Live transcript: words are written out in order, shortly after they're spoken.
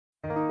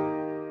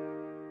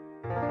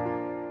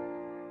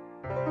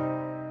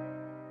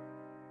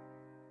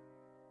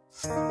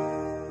Let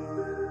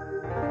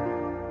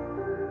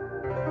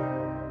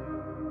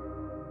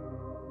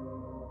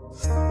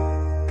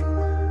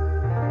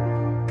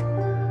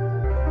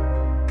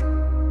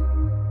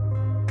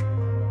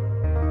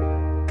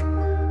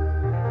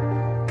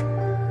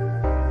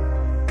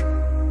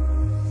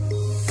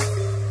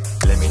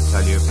me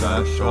tell you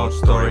a short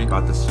story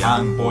about this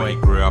young boy.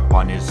 Grew up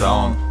on his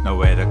own,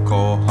 nowhere to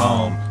call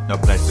home, no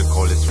place to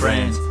call his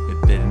friends. He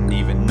didn't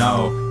even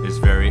know his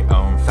very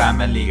own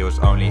family. He was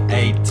only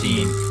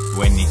 18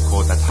 when he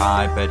caught that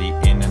high, but he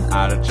in and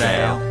out of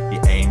jail. He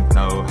ain't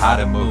know how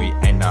to move, he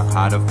ain't know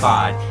how to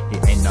fight, he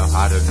ain't know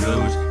how to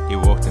lose. He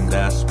walked in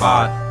their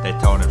spot, they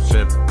told him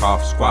strip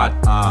off squat.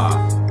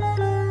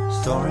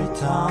 Story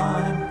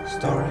time,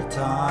 story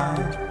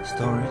time,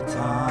 story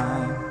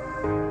time.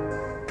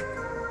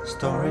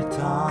 Story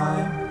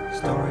time,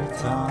 story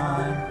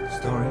time,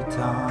 story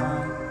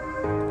time.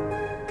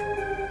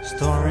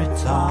 Story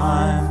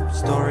time,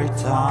 story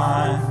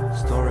time,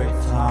 story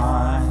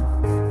time.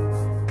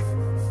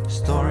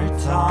 Story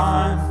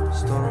time,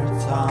 story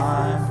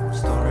time,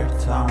 story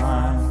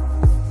time.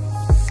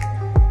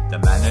 The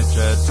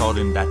manager told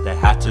him that they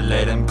had to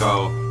let him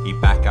go. He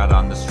back out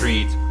on the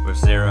street with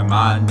zero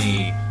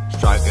money,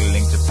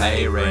 struggling to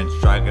pay rent,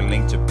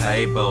 struggling to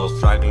pay bills,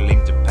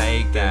 struggling to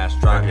pay gas,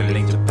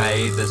 struggling to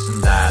pay this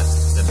and that.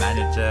 The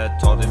manager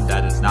told him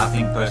that it's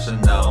nothing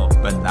personal,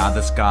 but now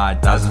this guy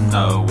doesn't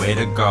know where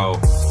to go.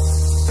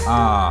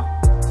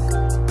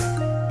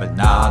 But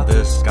now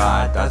this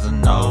guy doesn't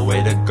know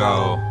where to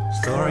go.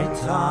 Story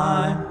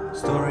time,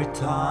 story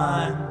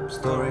time,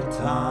 story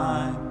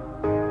time.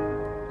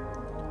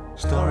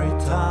 Story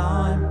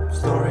time,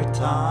 story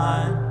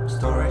time,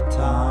 story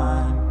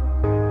time.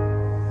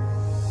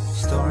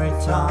 Story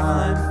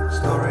time,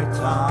 story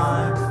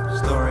time,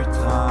 story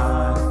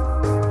time.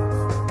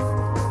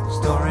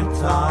 Story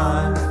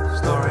time,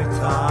 story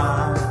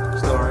time,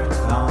 story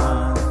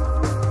time.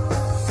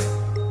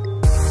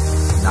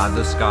 Now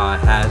this guy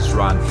has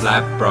run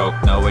flat broke,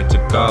 nowhere to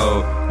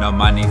go. No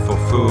money for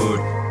food,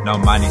 no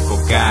money for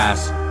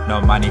gas,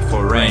 no money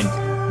for rent,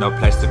 no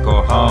place to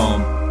go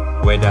home.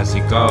 Where does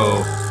he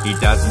go? He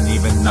doesn't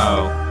even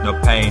know. No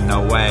pay,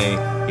 no way.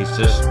 He's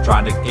just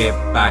trying to get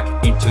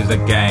back into the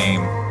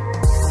game.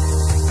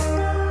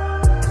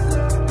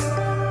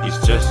 He's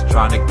just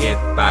trying to get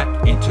back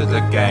into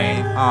the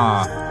game.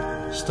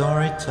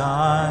 Story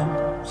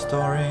time,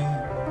 story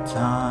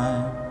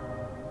time.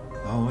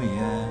 Oh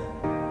yeah.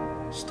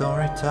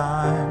 Story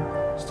time,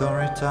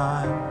 story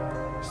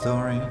time,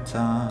 story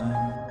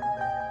time.